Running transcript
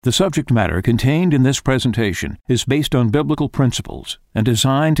The subject matter contained in this presentation is based on biblical principles and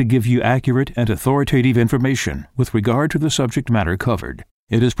designed to give you accurate and authoritative information with regard to the subject matter covered.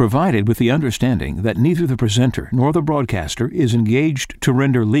 It is provided with the understanding that neither the presenter nor the broadcaster is engaged to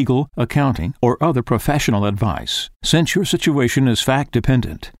render legal, accounting, or other professional advice. Since your situation is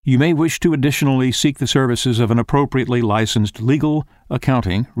fact-dependent, you may wish to additionally seek the services of an appropriately licensed legal,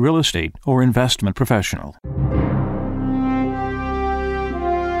 accounting, real estate, or investment professional.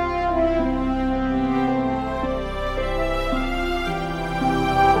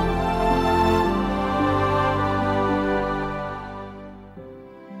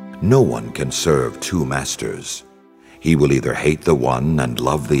 No one can serve two masters. He will either hate the one and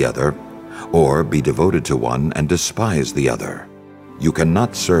love the other, or be devoted to one and despise the other. You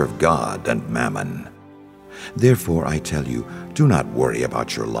cannot serve God and mammon. Therefore, I tell you, do not worry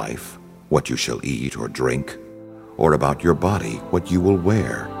about your life, what you shall eat or drink, or about your body, what you will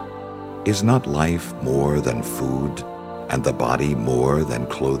wear. Is not life more than food, and the body more than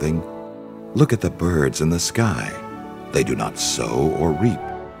clothing? Look at the birds in the sky. They do not sow or reap.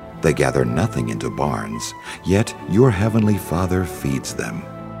 They gather nothing into barns, yet your heavenly Father feeds them.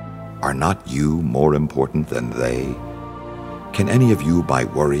 Are not you more important than they? Can any of you, by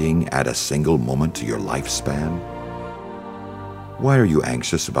worrying, add a single moment to your lifespan? Why are you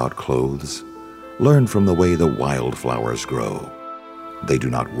anxious about clothes? Learn from the way the wildflowers grow. They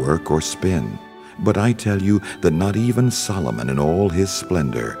do not work or spin, but I tell you that not even Solomon in all his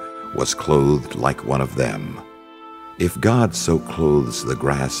splendor was clothed like one of them. If God so clothes the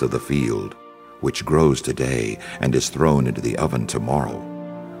grass of the field, which grows today and is thrown into the oven tomorrow,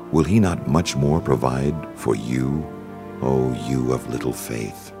 will he not much more provide for you, O you of little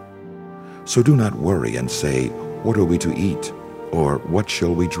faith? So do not worry and say, what are we to eat? Or what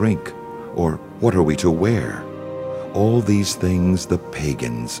shall we drink? Or what are we to wear? All these things the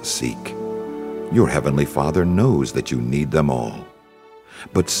pagans seek. Your heavenly Father knows that you need them all.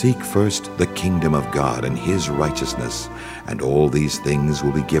 But seek first the kingdom of God and his righteousness, and all these things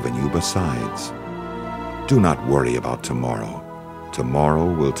will be given you besides. Do not worry about tomorrow.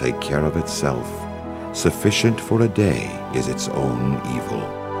 Tomorrow will take care of itself. Sufficient for a day is its own evil.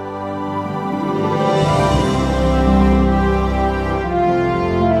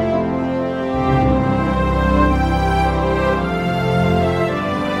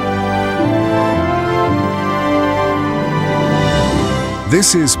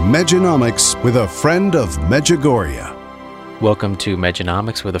 This is Medjunomics with a Friend of Medjugorje. Welcome to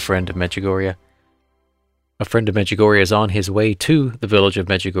Medjunomics with a Friend of Medjugorje. A Friend of Medjugorje is on his way to the village of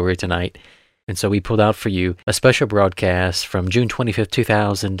Medjugorje tonight, and so we pulled out for you a special broadcast from June 25th,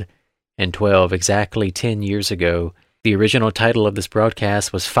 2012, exactly 10 years ago. The original title of this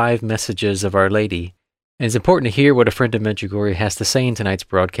broadcast was 5 Messages of Our Lady. And it's important to hear what a Friend of Medjugorje has to say in tonight's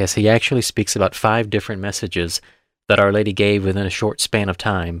broadcast. He actually speaks about 5 different messages that Our Lady gave within a short span of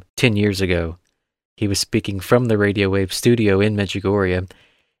time, 10 years ago. He was speaking from the Radio Wave studio in Medjugorje.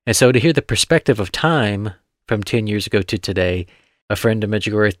 And so to hear the perspective of time from 10 years ago to today, a Friend of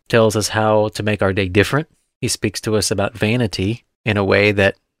Medjugorje tells us how to make our day different. He speaks to us about vanity in a way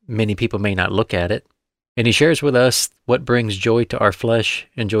that many people may not look at it. And he shares with us what brings joy to our flesh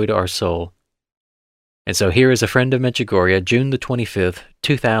and joy to our soul. And so here is a Friend of Medjugorje, June the 25th,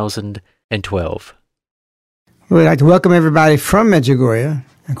 2012. We'd like to welcome everybody from Medjugorje.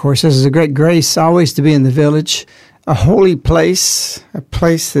 Of course, this is a great grace always to be in the village, a holy place, a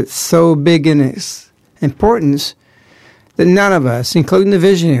place that's so big in its importance that none of us, including the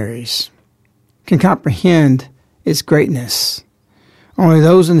visionaries, can comprehend its greatness. Only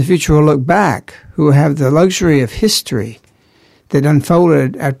those in the future will look back who have the luxury of history that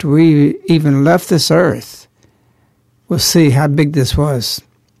unfolded after we even left this earth will see how big this was.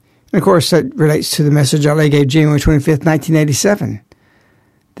 And of course, that relates to the message Our Lady gave January 25th, 1987,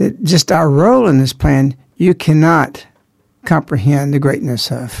 that just our role in this plan, you cannot comprehend the greatness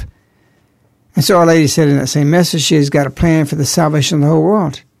of. And so Our Lady said in that same message, she has got a plan for the salvation of the whole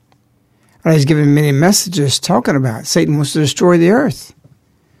world. Our Lady's given many messages talking about Satan wants to destroy the earth.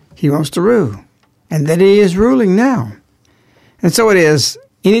 He wants to rule, and that he is ruling now. And so it is,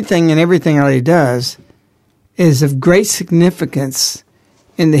 anything and everything Our Lady does is of great significance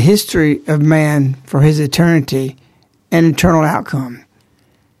in the history of man for his eternity and eternal outcome.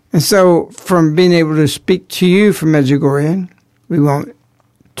 And so from being able to speak to you from Medjugorje, we want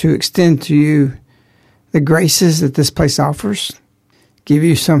to extend to you the graces that this place offers, give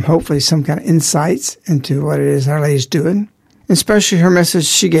you hopefully some kind of insights into what it is Our Lady's doing, especially her message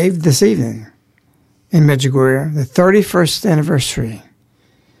she gave this evening in Medjugorje, the 31st anniversary.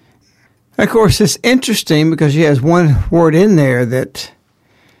 Of course, it's interesting because she has one word in there that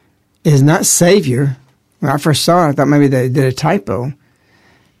is not Savior. When I first saw it, I thought maybe they did a typo.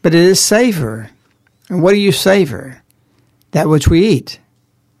 But it is savor. And what do you savor? That which we eat.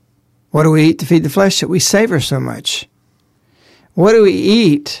 What do we eat to feed the flesh that we savor so much? What do we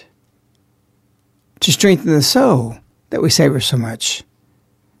eat to strengthen the soul that we savor so much?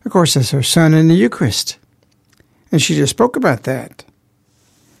 Of course, that's her Son in the Eucharist. And she just spoke about that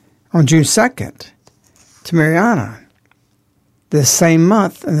on June 2nd to Mariana, this same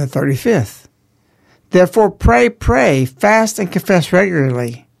month and the 35th. Therefore, pray, fast and confess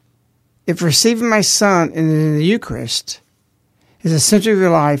regularly. If receiving my Son in the Eucharist is the center of your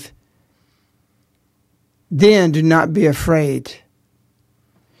life, then do not be afraid.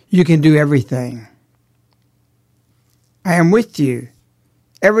 You can do everything. I am with you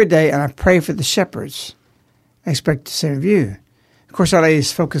every day, and I pray for the shepherds. I expect the same of you. Of course, Our Lady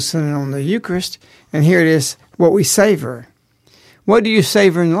is focusing on the Eucharist, and here it is, what we savor. What do you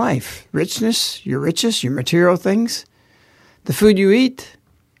savor in life? Richness, your riches, your material things? The food you eat?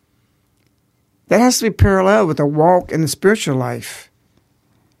 That has to be parallel with a walk in the spiritual life.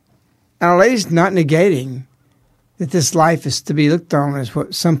 And Our Lady's not negating that this life is to be looked on as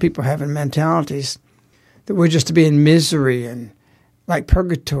what some people have in mentalities, that we're just to be in misery and like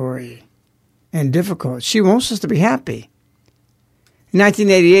purgatory and difficult. She wants us to be happy. In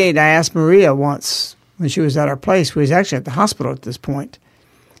 1988, I asked Maria once, when she was at our place, we was actually at the hospital at this point,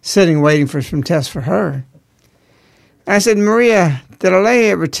 sitting waiting for some tests for her. And I said, Maria, did Our Lady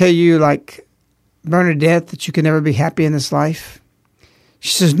ever tell you, like Bernadette, that you can never be happy in this life?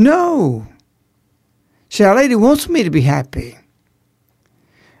 She says, no. She said, Our Lady wants me to be happy.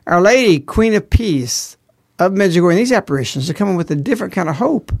 Our Lady, Queen of Peace of Medjugorje, in these apparitions are coming with a different kind of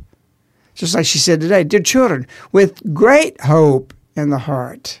hope. Just like she said today, dear children, with great hope in the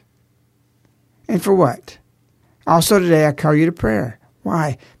heart. And for what? Also today I call you to prayer.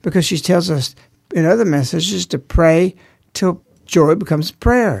 Why? Because she tells us in other messages to pray till joy becomes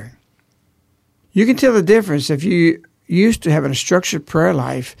prayer. You can tell the difference if you used to having a structured prayer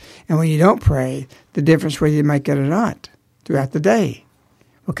life, and when you don't pray, the difference whether you make it or not throughout the day.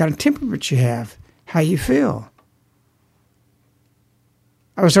 What kind of temperament you have, how you feel.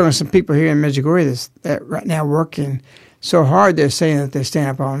 I was talking to some people here in Medjugorje that right now working so hard, they're saying that they stand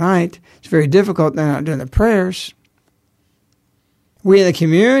up all night. It's very difficult. They're not doing the prayers. We in the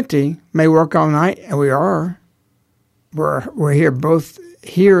community may work all night, and we are. We're here both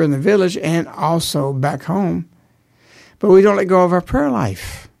here in the village and also back home. But we don't let go of our prayer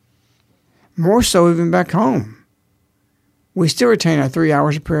life. More so even back home. We still retain our 3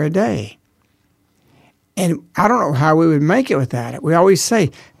 hours of prayer a day. And I don't know how we would make it without it. We always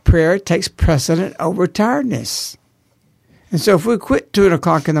say prayer takes precedent over tiredness. And so if we quit 2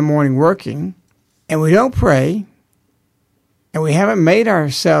 o'clock in the morning working and we don't pray and we haven't made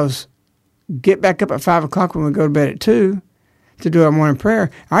ourselves get back up at 5 o'clock when we go to bed at 2 to do our morning prayer,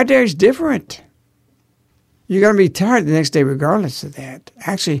 our day is different. You're going to be tired the next day regardless of that.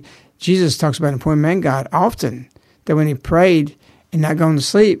 Actually, Jesus talks about in Point Man God often that when he prayed and not going to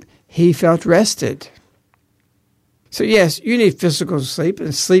sleep, he felt rested. So yes, you need physical sleep,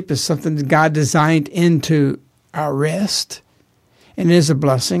 and sleep is something that God designed into our rest, and it is a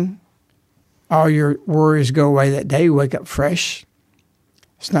blessing. All your worries go away that day. You wake up fresh.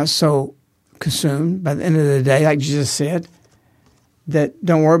 It's not so consumed by the end of the day, like Jesus said, that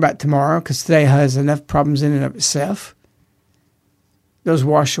don't worry about tomorrow because today has enough problems in and of itself. Those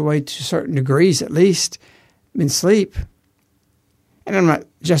wash away to certain degrees at least in sleep. And I'm not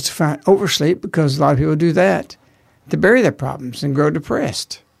justifying oversleep because a lot of people do that to bury their problems and grow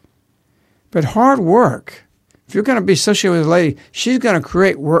depressed. But hard work, if you're going to be associated with a lady, she's going to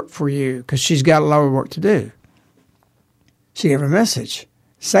create work for you because she's got a lot of work to do. She gave a message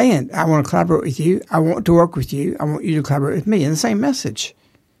saying, I want to collaborate with you. I want to work with you. I want you to collaborate with me in the same message.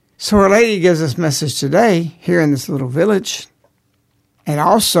 So Our Lady gives this message today here in this little village. And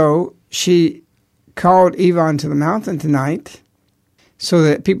also, she called Yvonne to the mountain tonight so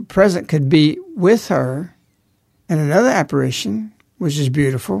that people present could be with her in another apparition, which is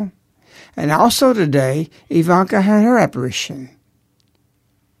beautiful. And also today, Ivanka had her apparition.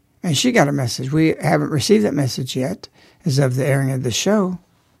 And she got a message. We haven't received that message yet as of the airing of the show.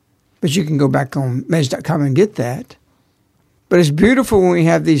 But you can go back on Mej.com and get that. But it's beautiful when we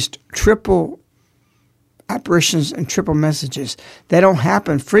have these triple apparitions and triple messages. They don't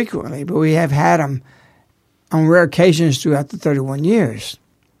happen frequently, but we have had them on rare occasions throughout the 31 years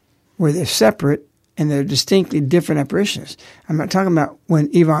where they're separate and they're distinctly different apparitions. I'm not talking about when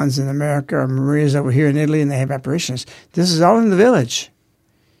Yvonne's in America or Maria's over here in Italy and they have apparitions. This is all in the village.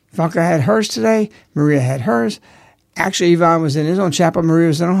 Ivanka had hers today. Maria had hers. Actually, Yvonne was in his own chapel. Maria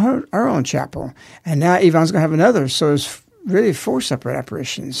was in her own chapel. And now Yvonne's going to have another. So it's really 4 separate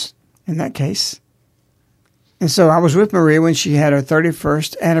apparitions in that case. And so I was with Maria when she had her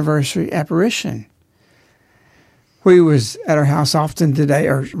 31st anniversary apparition. We was at her house often today,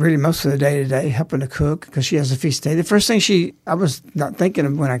 or really most of the day today, helping to cook because she has a feast day. The first thing I was not thinking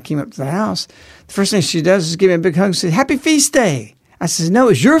of when I came up to the house, the first thing she does is give me a big hug and say, "Happy feast day." I says, "No,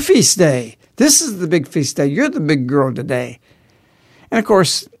 it's your feast day. This is the big feast day. You're the big girl today." And of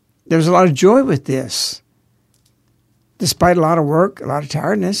course, there's a lot of joy with this, despite a lot of work, a lot of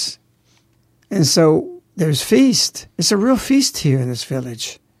tiredness. And so there's feast. It's a real feast here in this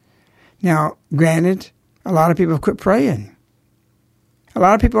village. Now, granted, a lot of people have quit praying. A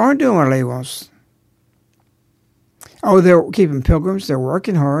lot of people aren't doing what Our Lady wants. Oh, they're keeping pilgrims. They're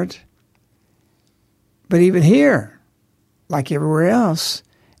working hard. But even here, like everywhere else,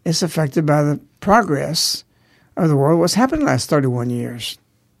 it's affected by the progress of the world, what's happened in the last 31 years.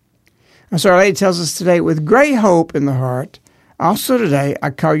 And so Our Lady tells us today, with great hope in the heart, also today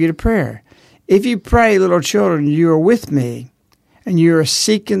I call you to prayer. If you pray, little children, you are with me, and you are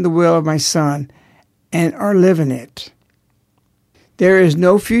seeking the will of my Son, and are living it. There is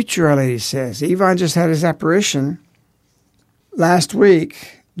no future, Our Lady says. Yvonne just had his apparition last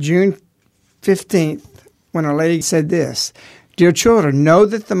week, June 15th, when Our Lady said this, "Dear children, know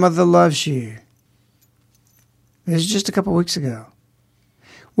that the Mother loves you." This is just a couple weeks ago.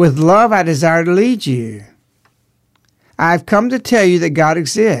 "With love I desire to lead you. I have come to tell you that God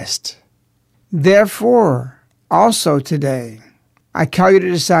exists. Therefore, also today, I call you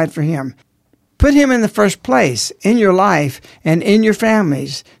to decide for Him. Put Him in the first place in your life and in your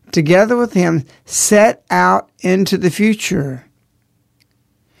families. Together with Him, set out into the future.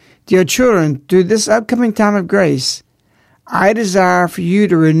 Dear children, through this upcoming time of grace, I desire for you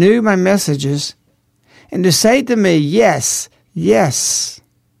to renew my messages and to say to me, yes, yes.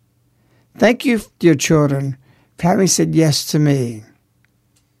 Thank you, dear children, for having said yes to me.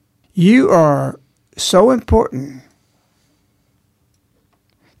 You are so important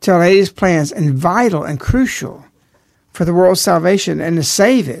to Our Lady's plans and vital and crucial for the world's salvation and to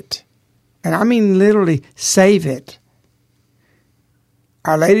save it. And I mean literally save it.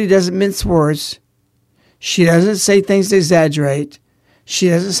 Our Lady doesn't mince words. She doesn't say things to exaggerate. She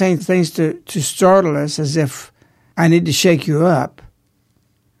doesn't say things to startle us as if I need to shake you up.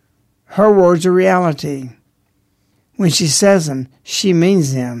 Her words are reality. When she says them, she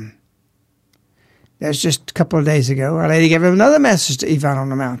means them. That's just a couple of days ago. Our Lady gave another message to Yvonne on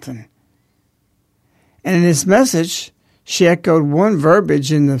the mountain. And in this message, she echoed one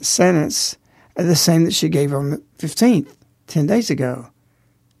verbiage in the sentence of the same that she gave on the 15th, 10 days ago.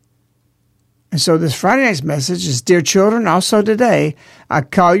 And so this Friday night's message is, "Dear children, also today, I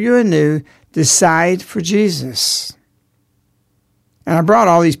call you anew, decide for Jesus." And I brought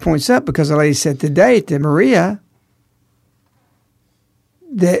all these points up because Our Lady said today to Maria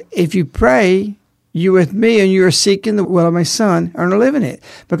that if you pray, you with me and you are seeking the will of my Son and are living it.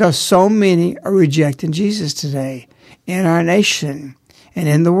 Because so many are rejecting Jesus today in our nation and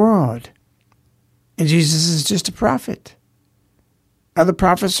in the world. And Jesus is just a prophet. Other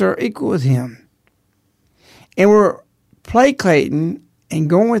prophets are equal with him. And we're placating and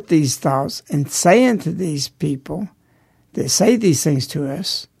going with these thoughts and saying to these people that say these things to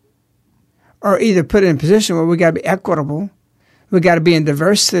us, or either put in a position where we got to be equitable, we got to be in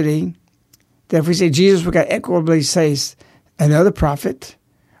diversity, that if we say Jesus, we got to equitably say another prophet,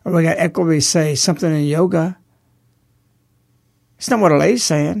 or we got to equitably say something in yoga. It's not what Our Lady's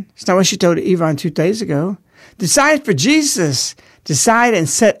saying. It's not what she told Yvonne 2 days ago. Decide for Jesus. Decide and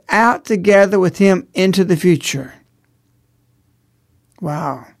set out together with Him into the future.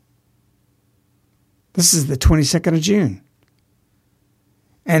 Wow. This is the 22nd of June.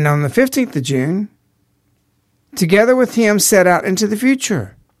 And on the 15th of June, together with Him set out into the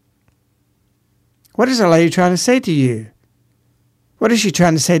future. What is Our Lady trying to say to you? What is she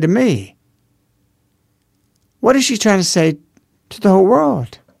trying to say to me? What is she trying to say to the whole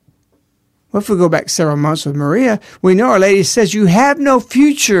world? Well, if we go back several months with Maria, we know Our Lady says you have no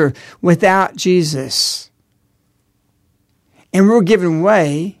future without Jesus. And we're giving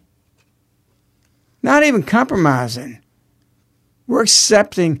way, not even compromising. We're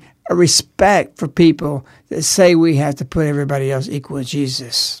accepting a respect for people that say we have to put everybody else equal with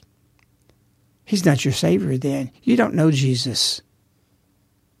Jesus. He's not your Savior then. You don't know Jesus.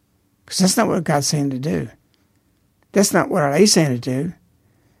 Because that's not what God's saying to do. That's not what Our Lady's saying to do.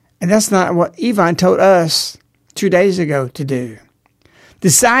 And that's not what Yvonne told us 2 days ago to do.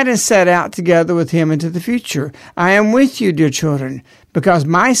 Decide and set out together with Him into the future. I am with you, dear children, because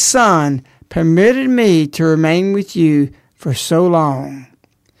my Son permitted me to remain with you for so long,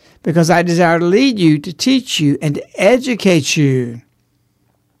 because I desire to lead you, to teach you, and to educate you.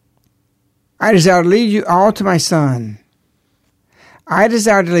 I desire to lead you all to my Son. I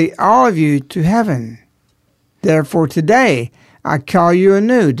desire to lead all of you to heaven. Therefore today I call you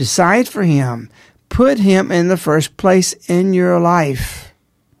anew. Decide for him. Put him in the first place in your life.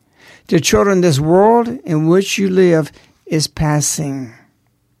 Dear children, this world in which you live is passing.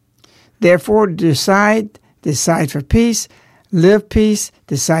 Therefore decide for peace, live peace,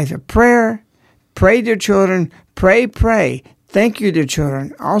 decide for prayer. Pray, dear children, pray. Thank you, dear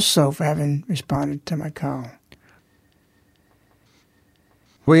children, also for having responded to my call.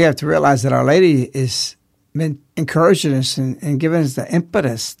 We have to realize that Our Lady has been encouraging us and giving us the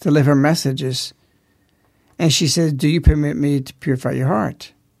impetus to live her messages. And she says, do you permit me to purify your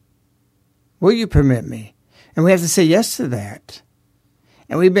heart? Will you permit me? And we have to say yes to that.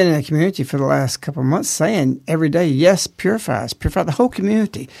 And we've been in the community for the last couple of months saying every day, yes, purify us. Purify the whole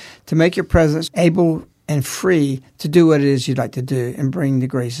community to make your presence able and free to do what it is you'd like to do and bring the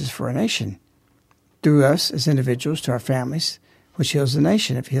graces for our nation. Through us as individuals to our families, which heals the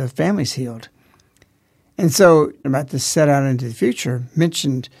nation if the family's healed. And so I'm about to set out into the future,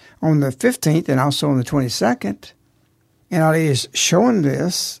 mentioned on the 15th and also on the 22nd. And Ali is showing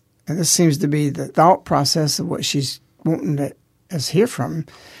this, and this seems to be the thought process of what she's wanting to us hear from.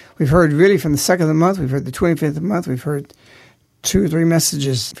 We've heard really from the 2nd of the month, we've heard the 25th of the month, we've heard 2 or 3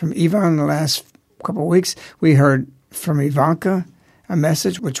 messages from Yvonne in the last couple of weeks. We heard from Ivanka a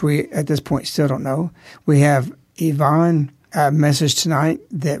message, which we at this point still don't know. We have Yvonne a message tonight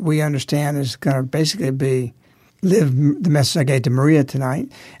that we understand is going to basically be live the message I gave to Maria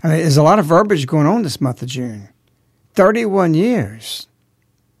tonight. I mean, there's a lot of verbiage going on this month of June. 31 years.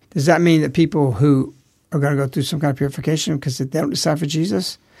 Does that mean that people who are going to go through some kind of purification because they don't decide for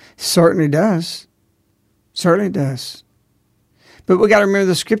Jesus? Certainly does. Certainly does. But we got to remember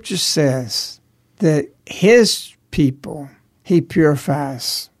the scripture says that his people he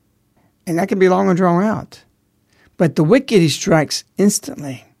purifies. And that can be long and drawn out. But the wicked he strikes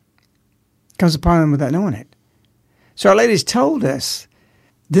instantly. Comes upon them without knowing it. So Our Lady's told us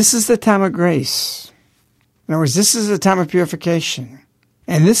this is the time of grace. In other words, this is the time of purification.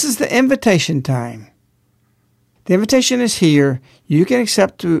 And this is the invitation time. The invitation is here. You can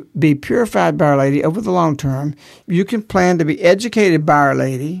accept to be purified by Our Lady over the long term. You can plan to be educated by Our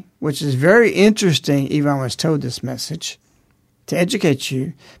Lady, which is very interesting. Yvonne was told this message to educate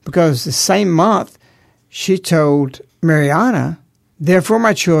you, because the same month she told Mariana, therefore,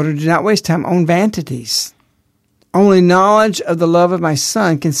 my children, do not waste time on vanities. Only knowledge of the love of my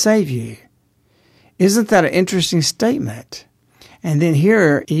Son can save you. Isn't that an interesting statement? And then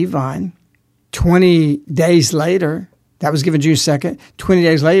here, Yvonne, 20 days later, that was given June 2nd, 20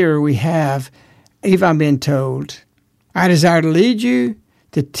 days later, we have Yvonne being told, I desire to lead you,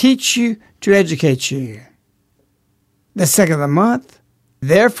 to teach you, to educate you. The 2nd of the month,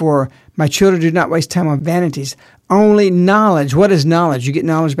 therefore, my children, do not waste time on vanities. Only knowledge. What is knowledge? You get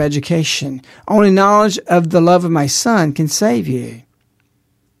knowledge by education. Only knowledge of the love of my Son can save you.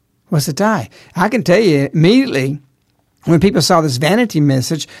 What's the tie? I can tell you immediately, when people saw this vanity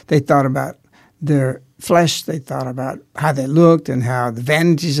message, they thought about their flesh. They thought about how they looked and how the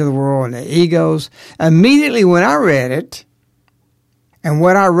vanities of the world and their egos. Immediately when I read it, and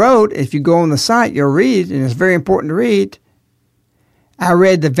what I wrote, if you go on the site, you'll read, and it's very important to read, I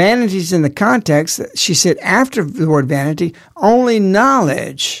read the vanities in the context. She said after the word vanity, only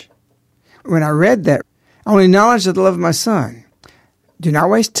knowledge. When I read that, only knowledge of the love of my Son. Do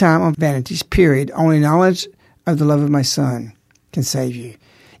not waste time on vanities, period. Only knowledge of the love of my Son can save you.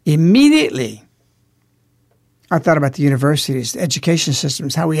 Immediately, I thought about the universities, the education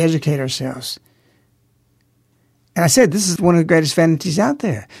systems, how we educate ourselves. And I said, this is one of the greatest vanities out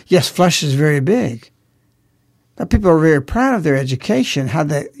there. Yes, flesh is very big. But people are very proud of their education, how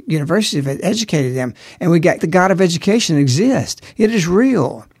the universities have educated them. And we got the God of education exists. It is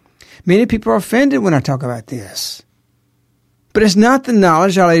real. Many people are offended when I talk about this. But it's not the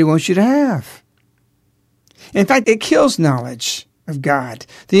knowledge Our Lady wants you to have. In fact, it kills knowledge of God.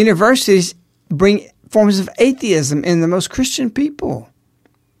 The universities bring forms of atheism in the most Christian people.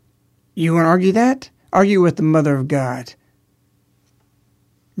 You want to argue that? Argue with the Mother of God.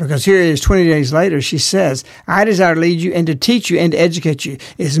 Because here it is 20 days later, she says, I desire to lead you and to teach you and to educate you.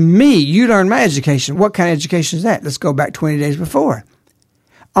 It's me. You learn my education. What kind of education is that? Let's go back 20 days before.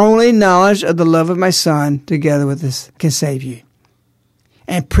 Only knowledge of the love of my Son together with this can save you.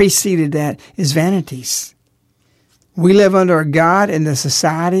 And preceded that is vanities. We live under a God in the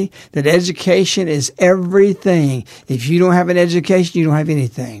society that education is everything. If you don't have an education, you don't have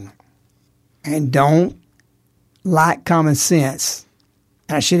anything. and don't like common sense.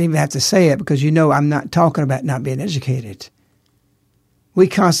 And I shouldn't even have to say it because you know I'm not talking about not being educated. We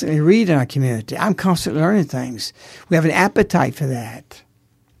constantly read in our community. I'm constantly learning things. We have an appetite for that.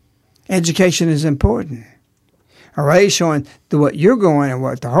 Education is important. Already showing what you're going and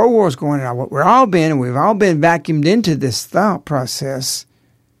what the whole world's going and what we're all been, and we've all been vacuumed into this thought process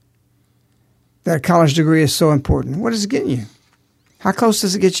that a college degree is so important. What does it get you? How close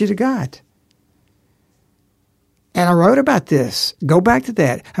does it get you to God? And I wrote about this. Go back to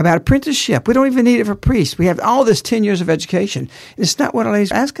that. About apprenticeship. We don't even need it for priests. We have all this 10 years of education. It's not what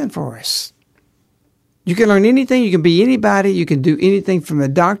Allah's asking for us. You can learn anything. You can be anybody. You can do anything from a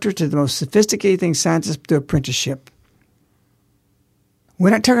doctor to the most sophisticated thing, scientist, to apprenticeship.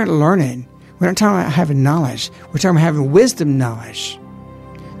 We're not talking about learning. We're not talking about having knowledge. We're talking about having wisdom knowledge,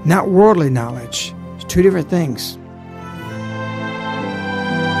 not worldly knowledge. It's two different things.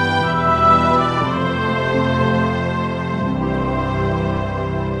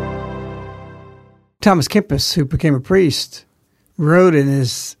 Thomas Kempis, who became a priest, wrote in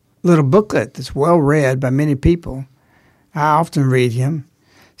his little booklet that's well read by many people, I often read him,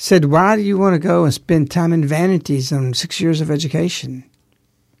 said, why do you want to go and spend time in vanities on 6 years of education?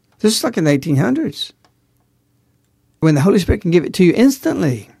 This is like in the 1800s, when the Holy Spirit can give it to you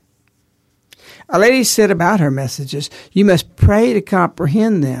instantly. A lady said about her messages, you must pray to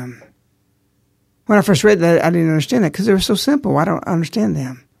comprehend them. When I first read that, I didn't understand that because they were so simple. I don't understand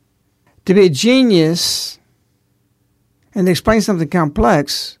them. To be a genius and to explain something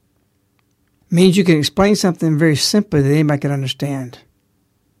complex means you can explain something very simply that anybody can understand.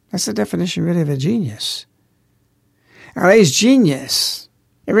 That's the definition really of a genius. Now, he's genius.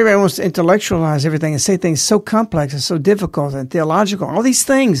 Everybody wants to intellectualize everything and say things so complex and so difficult and theological, all these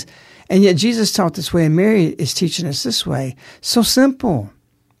things. And yet Jesus taught this way and Mary is teaching us this way. So simple.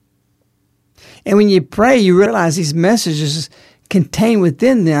 And when you pray, you realize these messages contain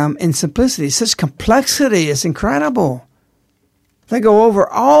within them in simplicity such complexity. It's incredible. They go over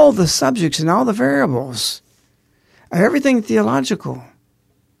all the subjects and all the variables of everything theological.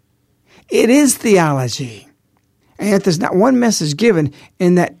 It is theology. And yet there's not one message given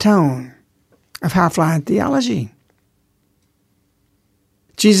in that tone of high-flying theology.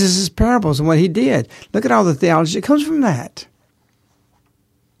 Jesus' parables and what he did. Look at all the theology that comes from that.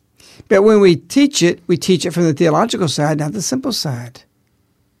 But when we teach it from the theological side, not the simple side.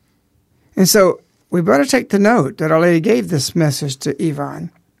 And so we better take the note that Our Lady gave this message to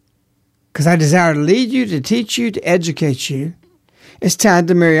Yvonne, because I desire to lead you, to teach you, to educate you. It's tied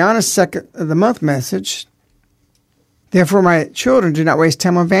to Mariana's second of the month message. Therefore, my children, do not waste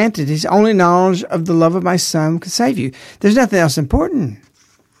time on vanities. Only knowledge of the love of my Son can save you. There's nothing else important.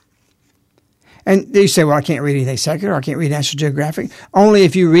 And you say, well, I can't read anything secular. I can't read National Geographic. Only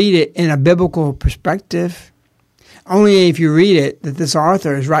if you read it in a biblical perspective. Only if you read it that this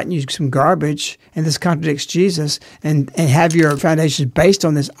author is writing you some garbage and this contradicts Jesus and have your foundations based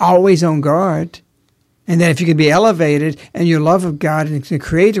on this, always on guard. And that if you can be elevated and your love of God and the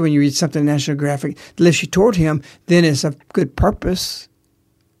Creator when you read something in National Geographic that lifts you toward Him, then it's of good purpose.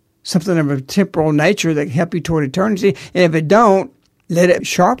 Something of a temporal nature that can help you toward eternity. And if it don't, let it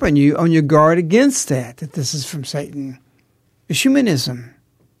sharpen you on your guard against that this is from Satan. It's humanism.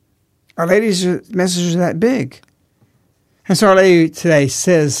 Our Lady's messages are that big. And so Our Lady today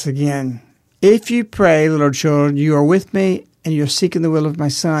says again, if you pray, little children, you are with me and you're seeking the will of my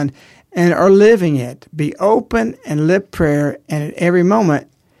Son and are living it. Be open and live prayer, and at every moment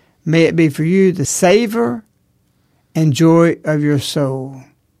may it be for you the savor and joy of your soul.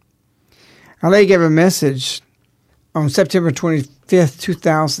 Our Lady gave a message on September 25th,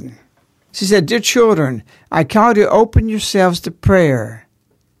 2000. She said, dear children, I call you to open yourselves to prayer.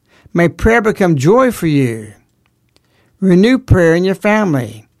 May prayer become joy for you. Renew prayer in your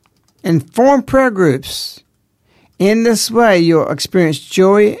family and form prayer groups. In this way, you'll experience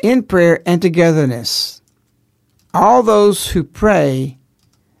joy in prayer and togetherness. All those who pray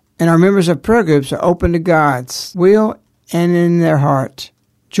and are members of prayer groups are open to God's will and in their heart,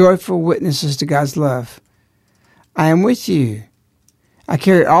 joyful witnesses to God's love. I am with you. I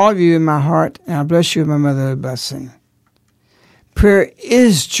carry all of you in my heart, and I bless you with my motherly blessing. Prayer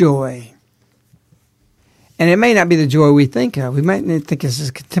is joy. And it may not be the joy we think of. We might think it's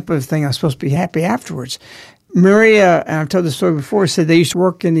a contemplative thing. I'm supposed to be happy afterwards. Maria, and I've told this story before, said they used to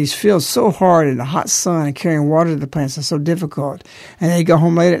work in these fields so hard in the hot sun and carrying water to the plants. It's so difficult. And they'd go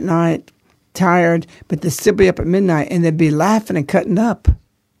home late at night, tired, but they'd still be up at midnight, and they'd be laughing and cutting up.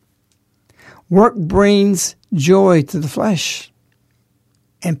 Work brings joy to the flesh,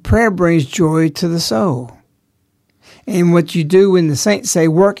 and prayer brings joy to the soul. And what you do when the saints say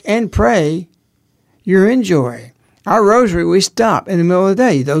work and pray, you're in joy. Our rosary, we stop in the middle of the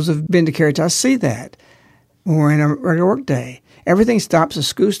day. Those who have been to Caritas see that when we're in a regular work day. Everything stops. The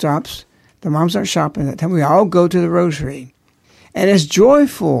school stops. The moms aren't shopping at that time. We all go to the rosary. And it's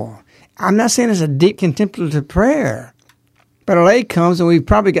joyful. I'm not saying it's a deep contemplative prayer. But a lady comes, and we've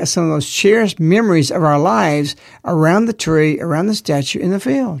probably got some of those cherished memories of our lives around the tree, around the statue, in the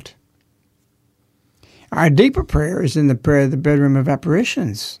field. Our deeper prayer is in the prayer of the bedroom of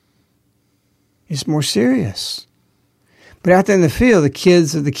apparitions. It's more serious. But out there in the field, the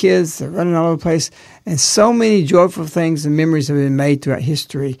kids are the kids. They're running all over the place. And so many joyful things and memories have been made throughout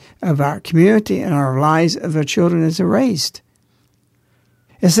history of our community and our lives of our children as they're raised.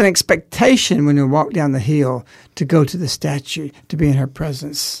 It's an expectation when we walk down the hill to go to the statue, to be in her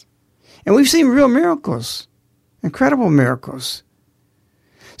presence. And we've seen real miracles, incredible miracles.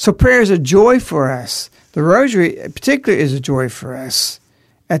 So prayer is a joy for us. The rosary particularly is a joy for us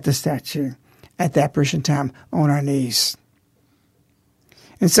at the statue, at the apparition time, on our knees.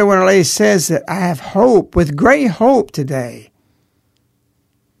 And so when Our Lady says that I have hope, with great hope today,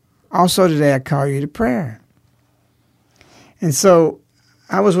 also today I call you to prayer. And so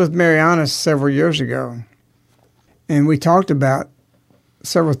I was with Mariana several years ago, and we talked about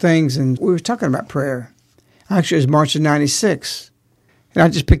several things, and we were talking about prayer. Actually, it was March of 96. And I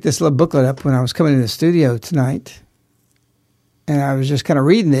just picked this little booklet up when I was coming in the studio tonight, and I was just kind of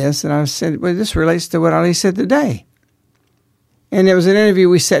reading this, and I said, well, this relates to what Ali said today. And it was an interview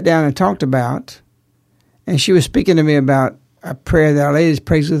we sat down and talked about, and she was speaking to me about a prayer that Our Lady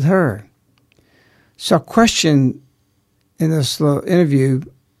prays with her. So I questioned in this little interview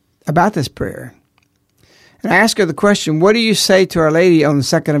about this prayer. And I asked her the question, what do you say to Our Lady on the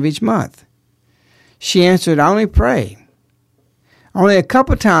 2nd of each month? She answered, I only pray. Only a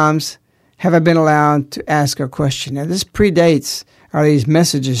couple times have I been allowed to ask her a question. Now, this predates Our Lady's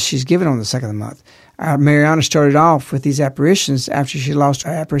messages she's given on the 2nd of the month. Mariana started off with these apparitions after she lost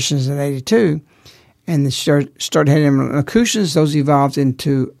her apparitions in 82, and started having them locutions. Those evolved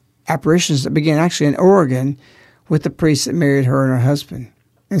into apparitions that began actually in Oregon with the priest that married her and her husband.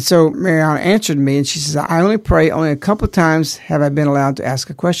 And so Mariana answered me, and she says, I only pray, only a couple of times have I been allowed to ask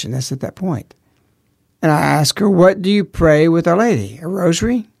a question. That's at that point. And I asked her, what do you pray with Our Lady? A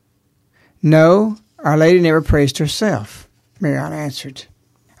rosary? No, Our Lady never prays to herself, Mariana answered.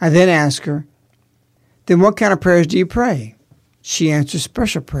 I then asked her, then what kind of prayers do you pray? She answered,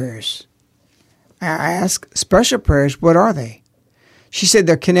 special prayers. I asked, special prayers, what are they? She said,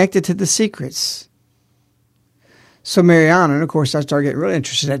 they're connected to the secrets. So Mariana, and of course I started getting really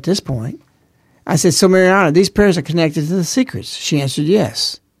interested at this point. I said, so Mariana, these prayers are connected to the secrets? She answered,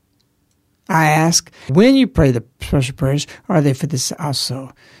 yes. I asked, when you pray the special prayers, are they for this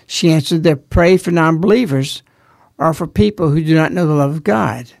also? She answered, they're prayed for non-believers or for people who do not know the love of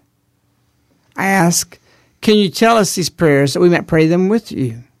God. I asked, can you tell us these prayers that we might pray them with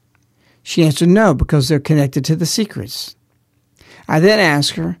you? She answered, no, because they're connected to the secrets. I then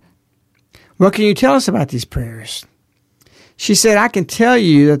asked her, what can you tell us about these prayers? She said, I can tell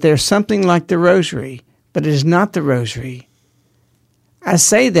you that they're something like the rosary, but it is not the rosary. I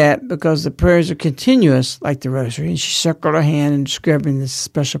say that because the prayers are continuous like the rosary, and she circled her hand in describing this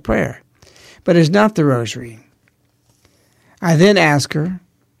special prayer. But it's not the rosary. I then asked her,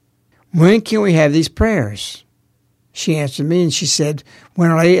 when can we have these prayers? She answered me, and she said, when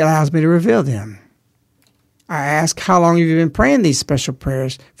Our Lady allows me to reveal them. I asked, how long have you been praying these special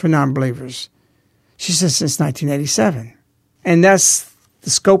prayers for non-believers? She said, since 1987. And that's the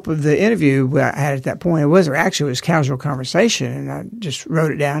scope of the interview I had at that point. It was casual conversation, and I just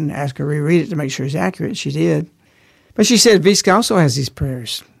wrote it down and asked her to reread it to make sure it's accurate. She did. But she said Vizca also has these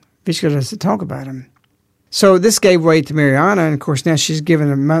prayers. Vizca doesn't talk about them. So this gave way to Mariana, and of course now she's given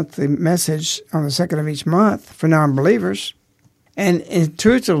a monthly message on the 2nd of each month for non-believers. And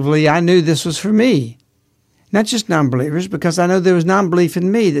intuitively, I knew this was for me. Not just non-believers, because I know there was non-belief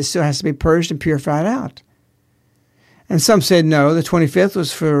in me that still has to be purged and purified out. And some said no, the 25th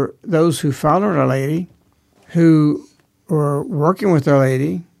was for those who followed Our Lady, who were working with Our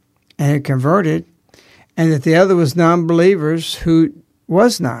Lady and had converted, and that the other was non-believers who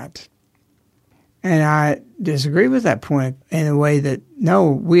was not. And I disagree with that point in a way that, no,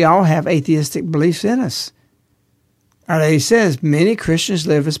 we all have atheistic beliefs in us. Our Lady says many Christians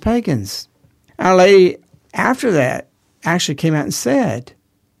live as pagans. Our Lady, after that, actually came out and said,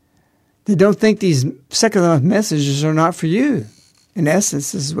 they don't think these secular messages are not for you. In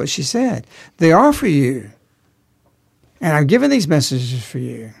essence, this is what she said. They are for you. And I'm giving these messages for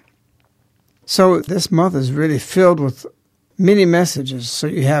you. So this month is really filled with many messages. So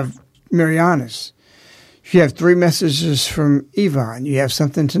you have Mariana's. If you have 3 messages from Yvonne, you have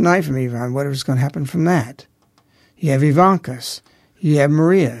something tonight from Yvonne, whatever's going to happen from that. You have Ivanka's. You have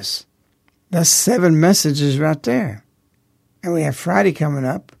Maria's. That's 7 messages right there. And we have Friday coming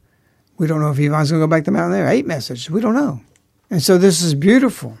up. We don't know if Yvonne's going to go back to the mountain there. 8 messages. We don't know. And so this is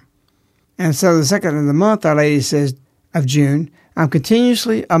beautiful. And so the second of the month, Our Lady says, of June, I'm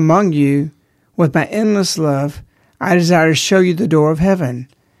continuously among you with my endless love. I desire to show you the door of heaven.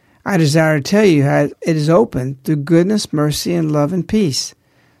 I desire to tell you how it is open through goodness, mercy, and love and peace,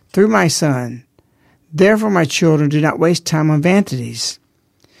 through my Son. Therefore, my children, do not waste time on vanities.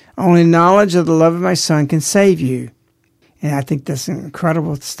 Only knowledge of the love of my Son can save you. And I think that's an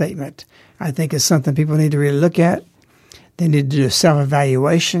incredible statement. I think it's something people need to really look at. They need to do a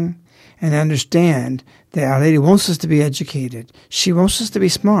self-evaluation and understand that Our Lady wants us to be educated. She wants us to be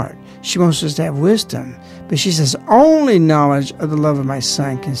smart. She wants us to have wisdom. But she says, only knowledge of the love of my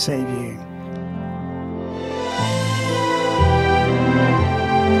Son can save you.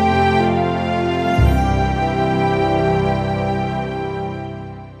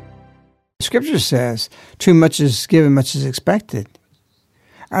 Scripture says, too much is given, much is expected.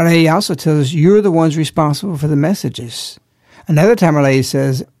 Our Lady also tells us, you're the ones responsible for the messages. Another time Our Lady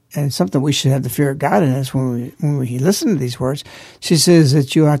says, and something we should have the fear of God in us when we listen to these words, she says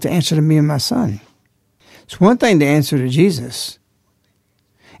that you'll have to answer to me and my Son. It's one thing to answer to Jesus.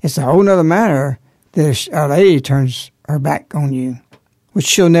 It's a whole other matter that Our Lady turns her back on you, which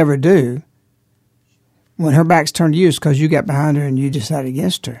she'll never do. When her back's turned to you, it's because you got behind her and you decided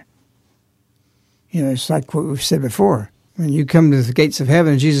against her. You know, it's like what we've said before. When you come to the gates of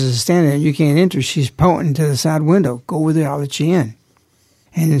heaven and Jesus is standing there and you can't enter, she's pointing to the side window. Go over there, I'll let you in.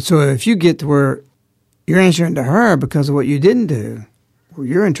 And so if you get to where you're answering to her because of what you didn't do, well,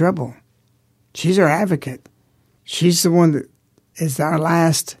 you're in trouble. She's our advocate. She's the one that is our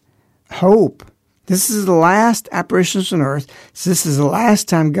last hope. This is the last apparitions on earth. So this is the last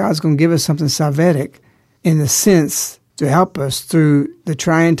time God's going to give us something salvific in the sense to help us through the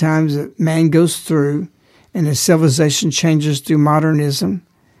trying times that man goes through and as civilization changes through modernism,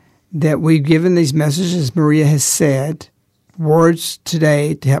 that we've given these messages, as Maria has said, words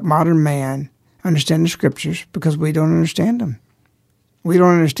today to help modern man understand the Scriptures because we don't understand them. We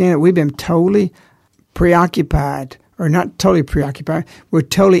don't understand it. We've been totally preoccupied, or not totally preoccupied. We're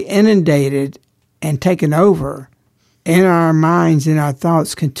totally inundated and taken over in our minds, in our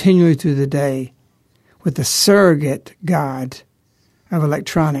thoughts continually through the day with the surrogate God of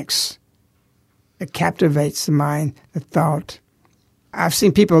electronics that captivates the mind, the thought. I've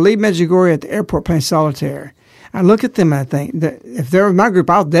seen people leave Medjugorje at the airport playing solitaire. I look at them and I think that if they're in my group,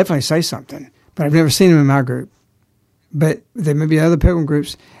 I'll definitely say something. But I've never seen them in my group. But there may be other pilgrim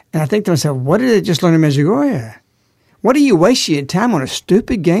groups. And I think to myself, what did they just learn in Medjugorje? What do you waste your time on a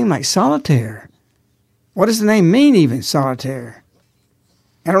stupid game like solitaire? What does the name mean even, solitaire?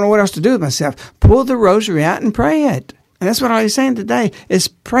 I don't know what else to do with myself. Pull the rosary out and pray it. And that's what I was saying today, is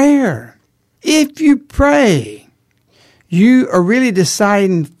prayer. If you pray, you are really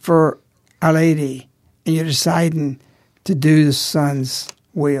deciding for Our Lady, and you're deciding to do the Son's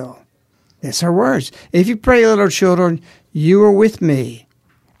will. That's her words. If you pray, little children, you are with me,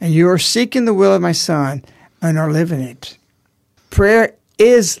 and you are seeking the will of my Son, and are living it. Prayer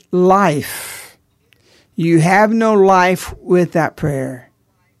is life. You have no life without prayer.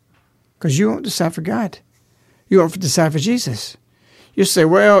 Because you won't decide for God. You won't decide for Jesus. You say,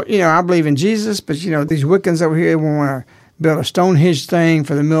 well, I believe in Jesus, but, these Wiccans over here want to build a Stonehenge thing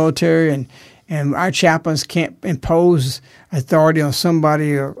for the military, and our chaplains can't impose authority on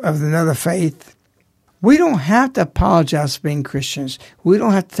somebody of another faith. We don't have to apologize for being Christians. We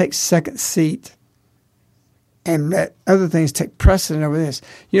don't have to take second seat and let other things take precedent over this.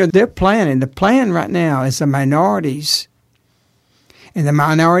 They're planning. The plan right now is the minorities and the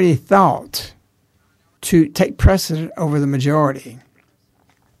minority thought to take precedent over the majority.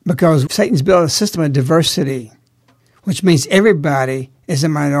 Because Satan's built a system of diversity, which means everybody is a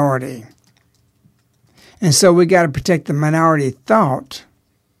minority. And so we got to protect the minority thought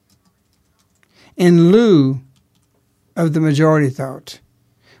in lieu of the majority thought.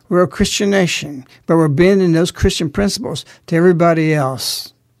 We're a Christian nation, but we're bending those Christian principles to everybody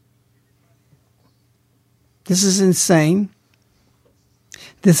else. This is insane.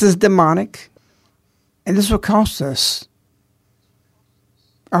 This is demonic. And this will cost us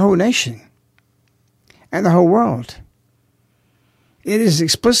our whole nation and the whole world. It is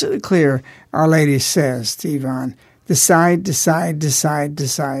explicitly clear, Our Lady says to Yvonne, decide, decide, decide,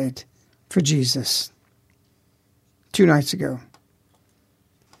 decide for Jesus. 2 nights ago.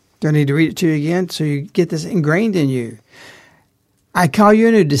 Do I need to read it to you again so you get this ingrained in you? I call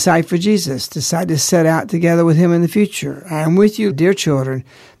you to decide for Jesus. Decide to set out together with him in the future. I am with you, dear children,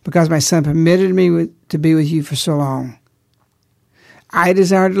 because my son permitted me to be with you for so long. I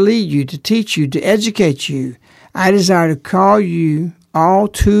desire to lead you, to teach you, to educate you. I desire to call you all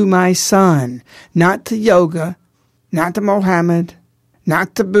to my son, not to yoga, not to Mohammed,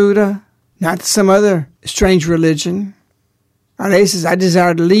 not to Buddha, not to some other strange religion. Our Lady says, I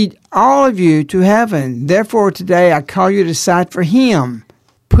desire to lead all of you to heaven. Therefore, today I call you to decide for him.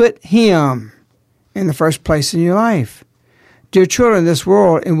 Put him in the first place in your life. Dear children, this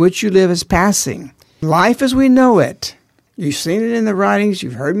world in which you live is passing. Life as we know it, you've seen it in the writings,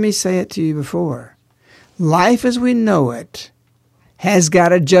 you've heard me say it to you before. Life as we know it has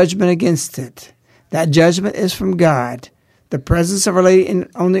got a judgment against it. That judgment is from God. The presence of Our Lady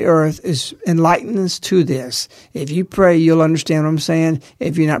on the earth is enlightening us to this. If you pray, you'll understand what I'm saying.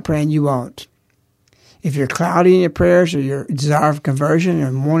 If you're not praying, you won't. If you're cloudy in your prayers or your desire of conversion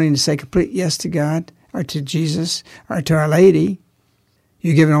or wanting to say complete yes to God or to Jesus or to Our Lady,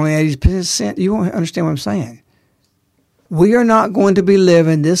 you're giving only 80%, you won't understand what I'm saying. We are not going to be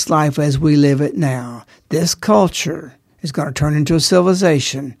living this life as we live it now. This culture is going to turn into a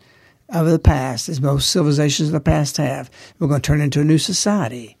civilization of the past, as most civilizations of the past have. We're going to turn into a new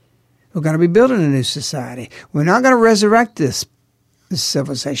society. We're going to be building a new society. We're not going to resurrect this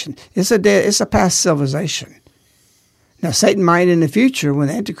civilization. It's a past civilization. Now, Satan might in the future, when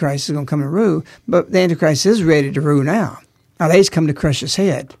the Antichrist is going to come and rule, but the Antichrist is ready to rule now. Now, they's come to crush his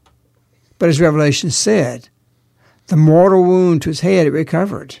head. But as Revelation said, the mortal wound to his head, it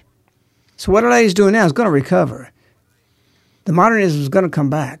recovered. So what Our Lady's doing now is going to recover. The modernism is going to come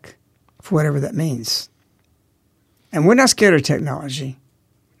back, for whatever that means. And we're not scared of technology.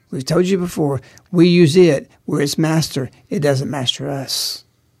 We've told you before, we use it. We're its master. It doesn't master us.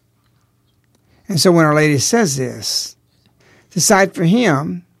 And so when Our Lady says this, decide for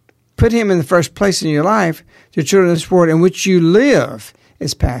him, put him in the first place in your life, the children of this world in which you live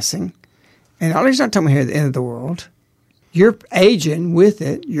is passing. And Our Lady's not talking here at the end of the world. You're aging with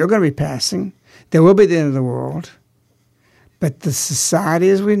it. You're going to be passing. There will be the end of the world. But the society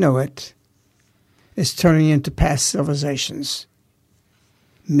as we know it is turning into past civilizations.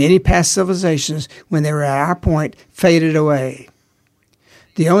 Many past civilizations, when they were at our point, faded away.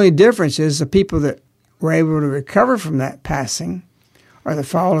 The only difference is the people that were able to recover from that passing or the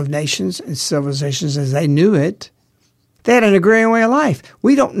fall of nations and civilizations as they knew it. They had an agrarian way of life.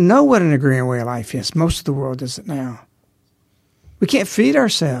 We don't know what an agrarian way of life is. Most of the world doesn't now. We can't feed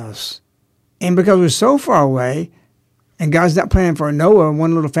ourselves. And because we're so far away, and God's not planning for Noah and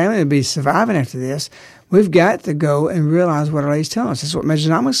one little family to be surviving after this, we've got to go and realize what Our Lady's telling us. That's what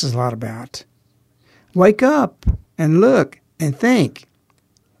Medjugorje is a lot about. Wake up and look and think.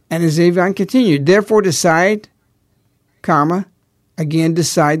 And as Yvonne continued, therefore decide, again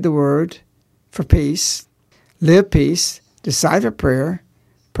decide the word for peace, live peace, decide for prayer,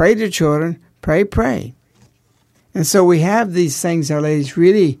 pray to children, pray. And so we have these things, Our Lady's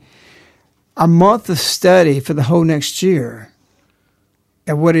really a month of study for the whole next year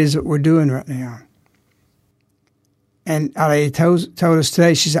of what it is that we're doing right now. And Our Lady told us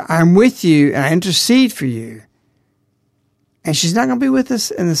today, she said, I'm with you and I intercede for you. And she's not going to be with us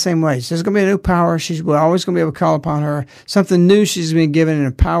in the same way. There's going to be a new power. We're always going to be able to call upon her. Something new she's been given in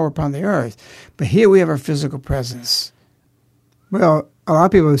a power upon the earth. But here we have her physical presence. Well, a lot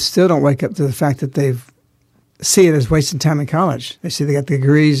of people still don't wake up to the fact that they see it as wasting time in college. They see they got the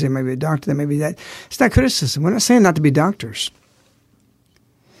degrees, they may be a doctor, they may be that. It's not criticism. We're not saying not to be doctors.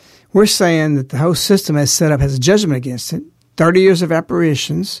 We're saying that the whole system has set up has a judgment against it. 30 years of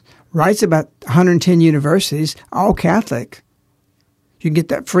apparitions, writes about 110 universities, all Catholic. You can get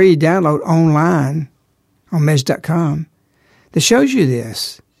that free download online on Medj.com that shows you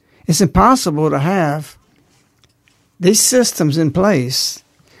this. It's impossible to have these systems in place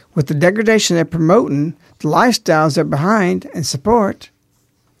with the degradation they're promoting, the lifestyles they're behind and support,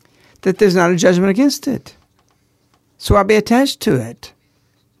 that there's not a judgment against it. So I'll be attached to it.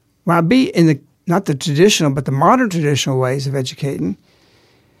 Well, I'll be in not the traditional, but the modern traditional ways of educating.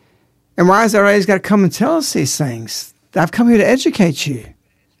 And why has Our Lady's got to come and tell us these things? I've come here to educate you,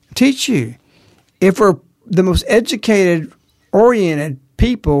 teach you. If we're the most educated, oriented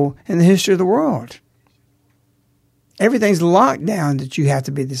people in the history of the world, everything's locked down that you have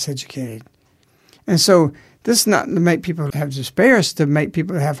to be this educated. And so this is not to make people have despair, it's to make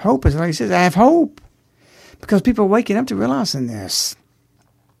people have hope. As like says, I have hope. Because people are waking up to realizing this.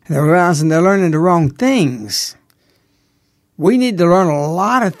 And they're realizing they're learning the wrong things. We need to learn a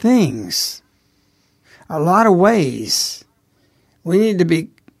lot of things, a lot of ways. We need to be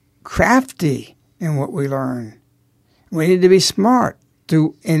crafty in what we learn. We need to be smart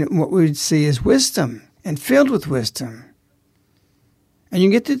in what we would see as wisdom and filled with wisdom. And you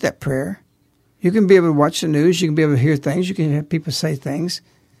can get through that prayer. You can be able to watch the news. You can be able to hear things. You can have people say things.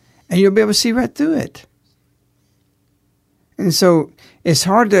 And you'll be able to see right through it. And so it's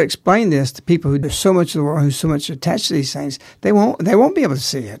hard to explain this to people who are so much of the world, who's so much attached to these things. They won't be able to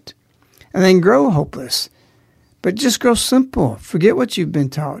see it. And they can grow hopeless. But just grow simple. Forget what you've been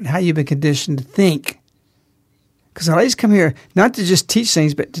taught and how you've been conditioned to think. Because the ladies come here not to just teach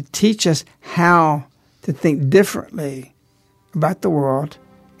things, but to teach us how to think differently about the world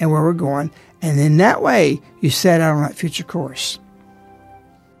and where we're going. And in that way, you set out on that future course.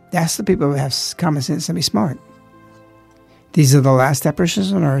 That's the people who have common sense and be smart. These are the last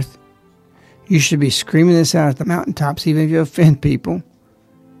apparitions on earth. You should be screaming this out at the mountaintops, even if you offend people.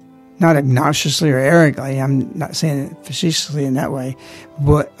 Not obnoxiously or arrogantly. I'm not saying it facetiously in that way.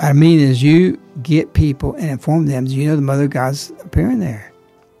 What I mean is you get people and inform them. Do you know the Mother of God's appearing there?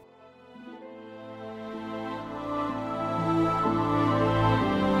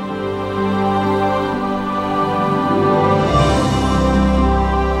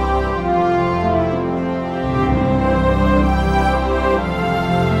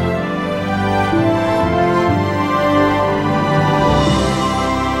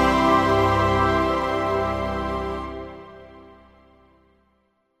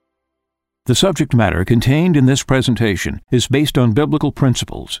 The subject matter contained in this presentation is based on biblical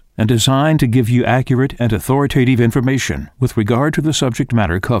principles and designed to give you accurate and authoritative information with regard to the subject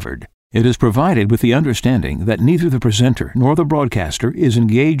matter covered. It is provided with the understanding that neither the presenter nor the broadcaster is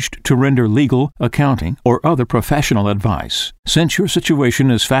engaged to render legal, accounting, or other professional advice. Since your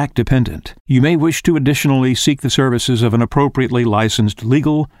situation is fact-dependent, you may wish to additionally seek the services of an appropriately licensed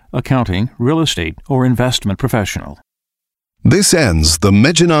legal, accounting, real estate, or investment professional. This ends the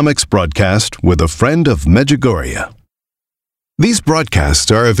Medjunomics broadcast with a Friend of Medjugorje. These broadcasts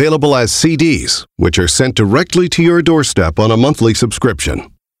are available as CDs, which are sent directly to your doorstep on a monthly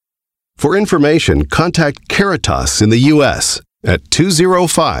subscription. For information, contact Caritas in the U.S. at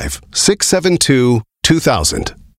 205-672-2000.